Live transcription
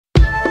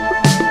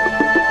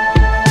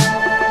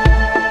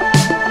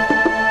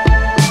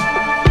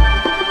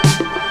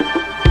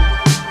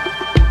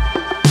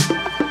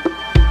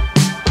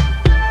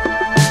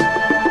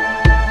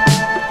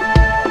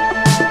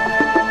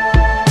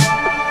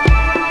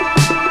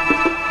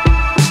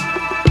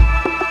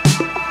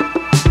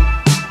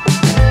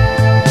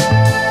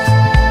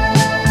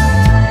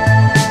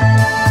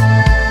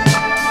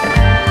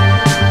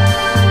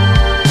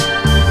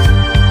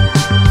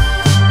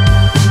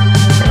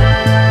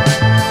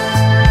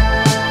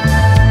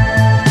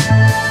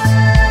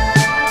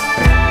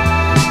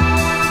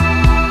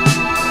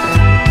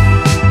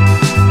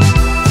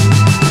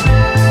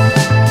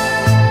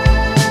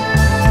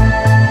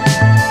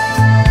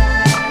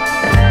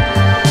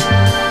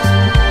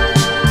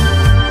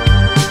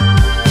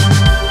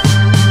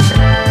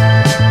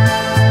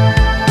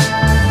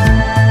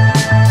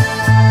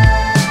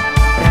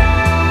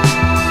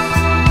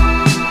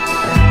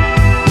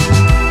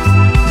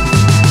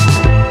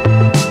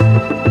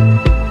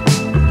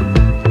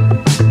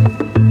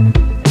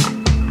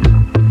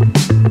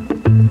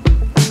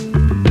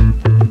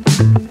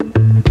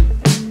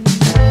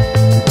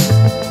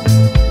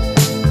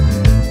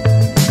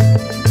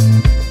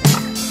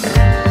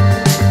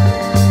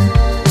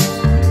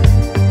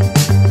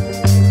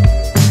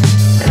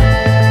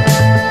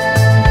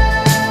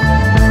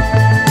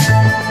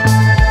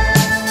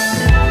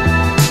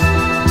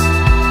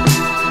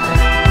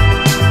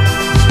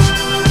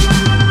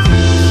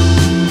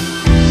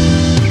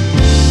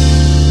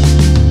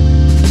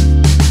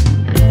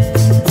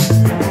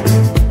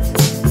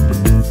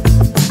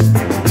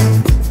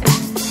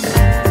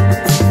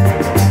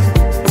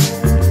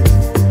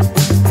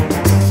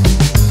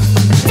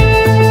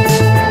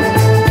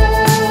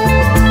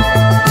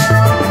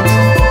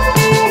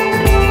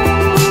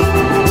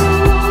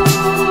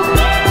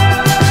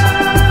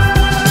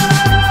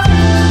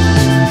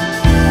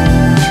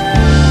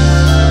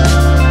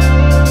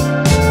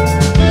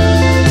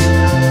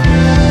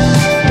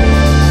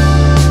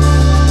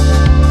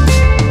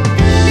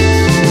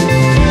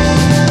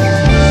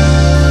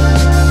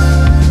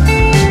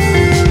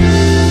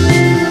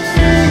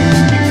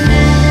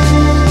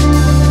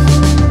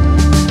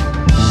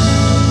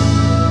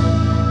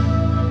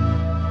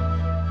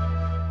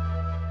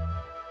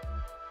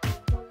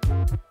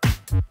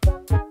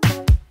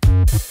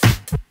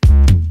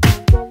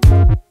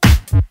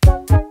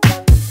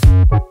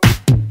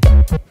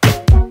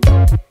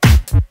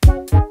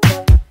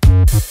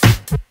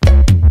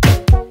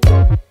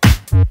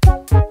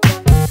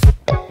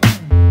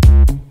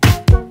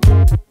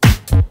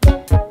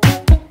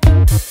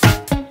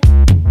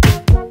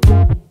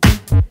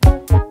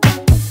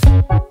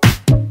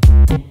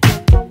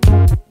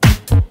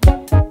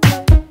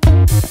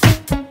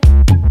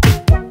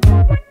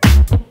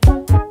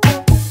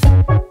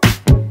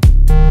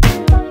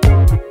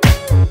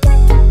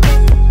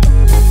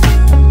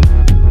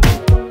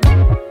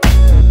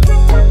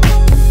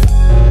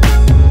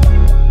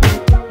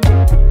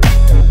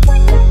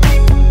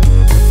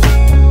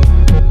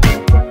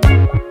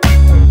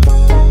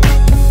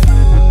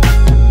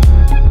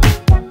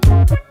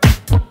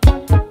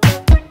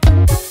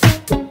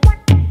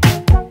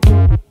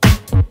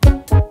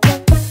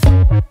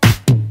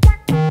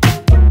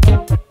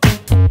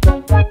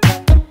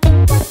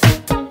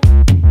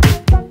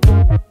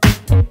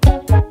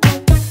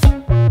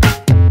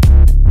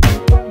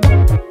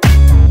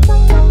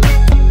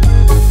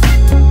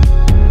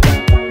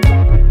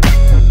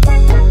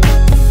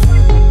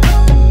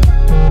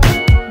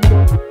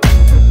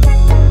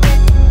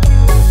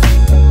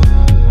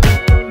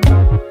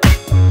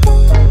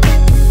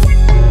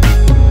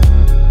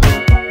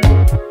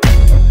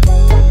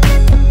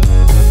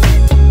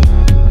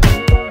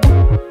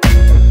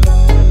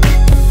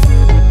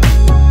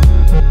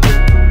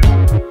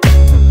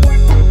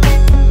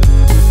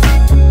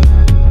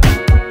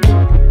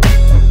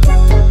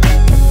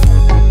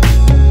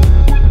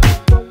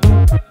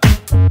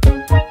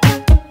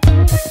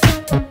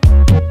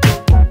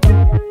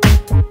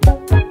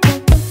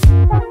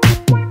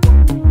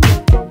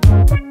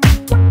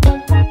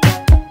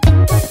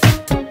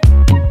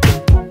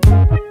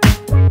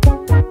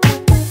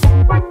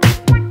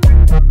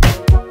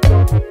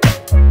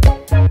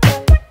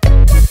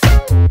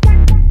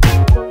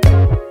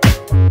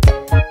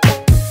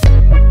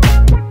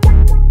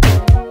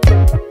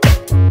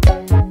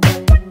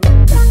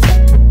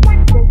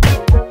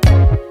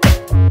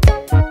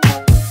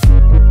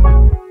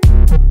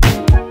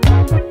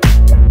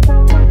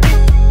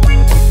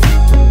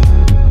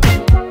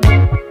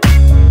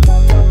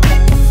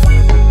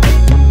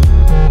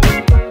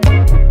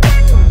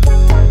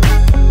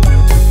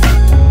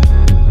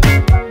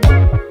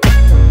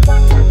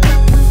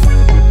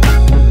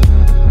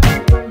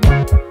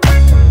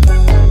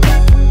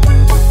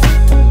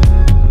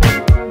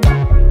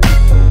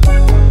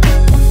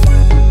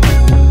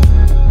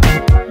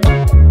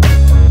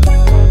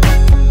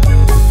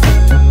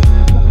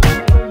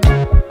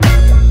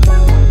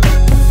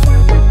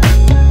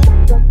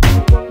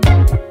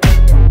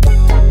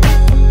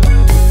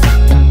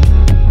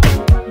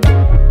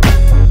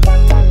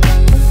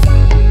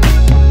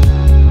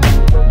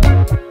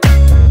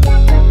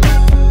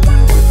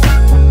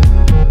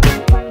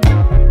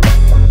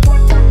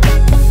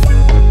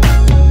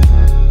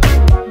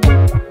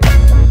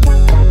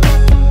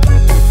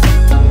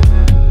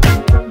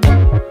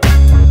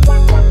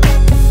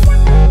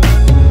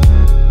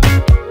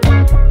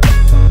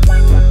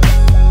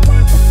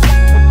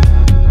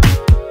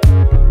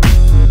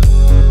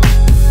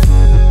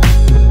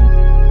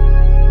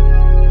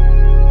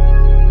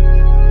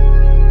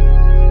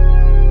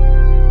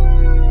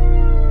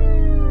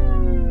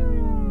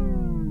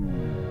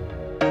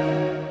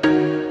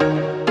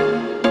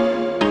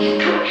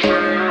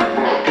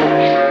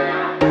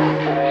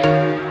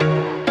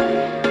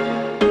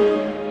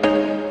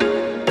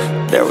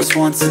There was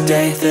once a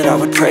day that I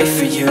would pray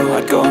for you.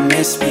 I'd go and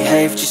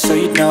misbehave just so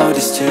you'd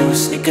notice too.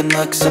 Sneaking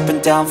looks up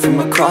and down from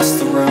across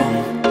the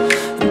room.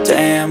 And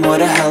damn, what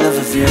a hell of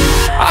a view.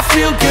 I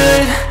feel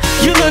good,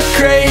 you look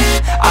great,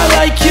 I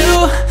like you,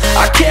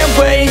 I can't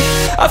wait.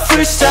 A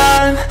first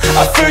time,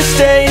 a first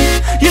date.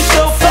 You're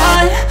so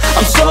fine,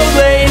 I'm so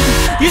late.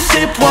 You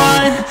sip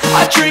wine,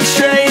 I drink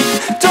straight.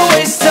 Don't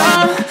waste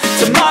time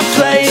to my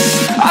place.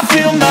 I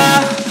feel my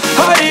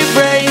heart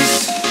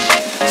erase.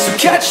 So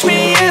catch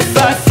me if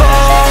I fall.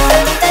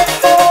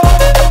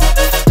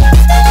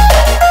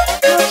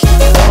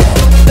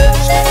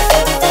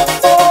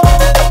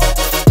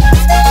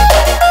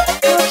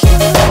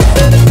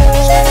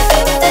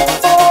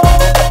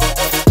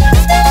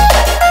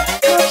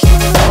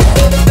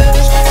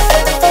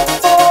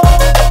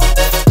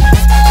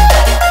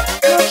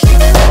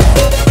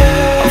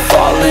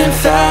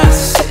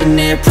 Sitting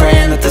here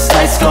praying that this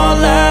night's gonna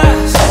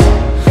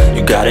last.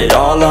 You got it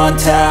all on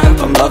tap,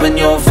 I'm loving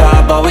your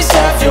vibe, always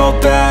have your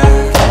back.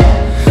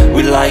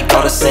 We like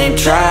all the same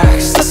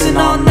tracks, listen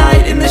all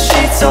night in the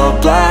sheets all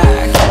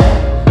black.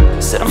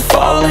 Said I'm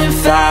falling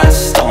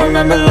fast, don't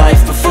remember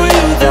life before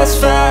you, that's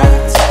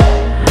fact.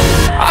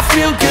 I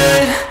feel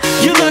good,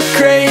 you look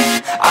great,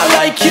 I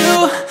like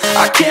you,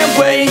 I can't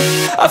wait.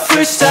 A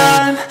first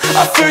time,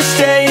 a first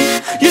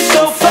date. You're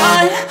so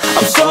fine,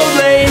 I'm so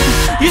late.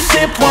 You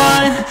sip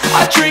wine,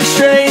 I drink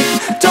straight.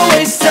 Don't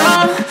waste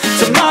time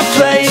to my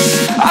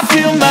place. I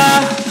feel my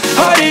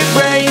heart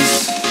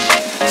erase.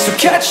 So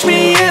catch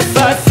me if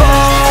I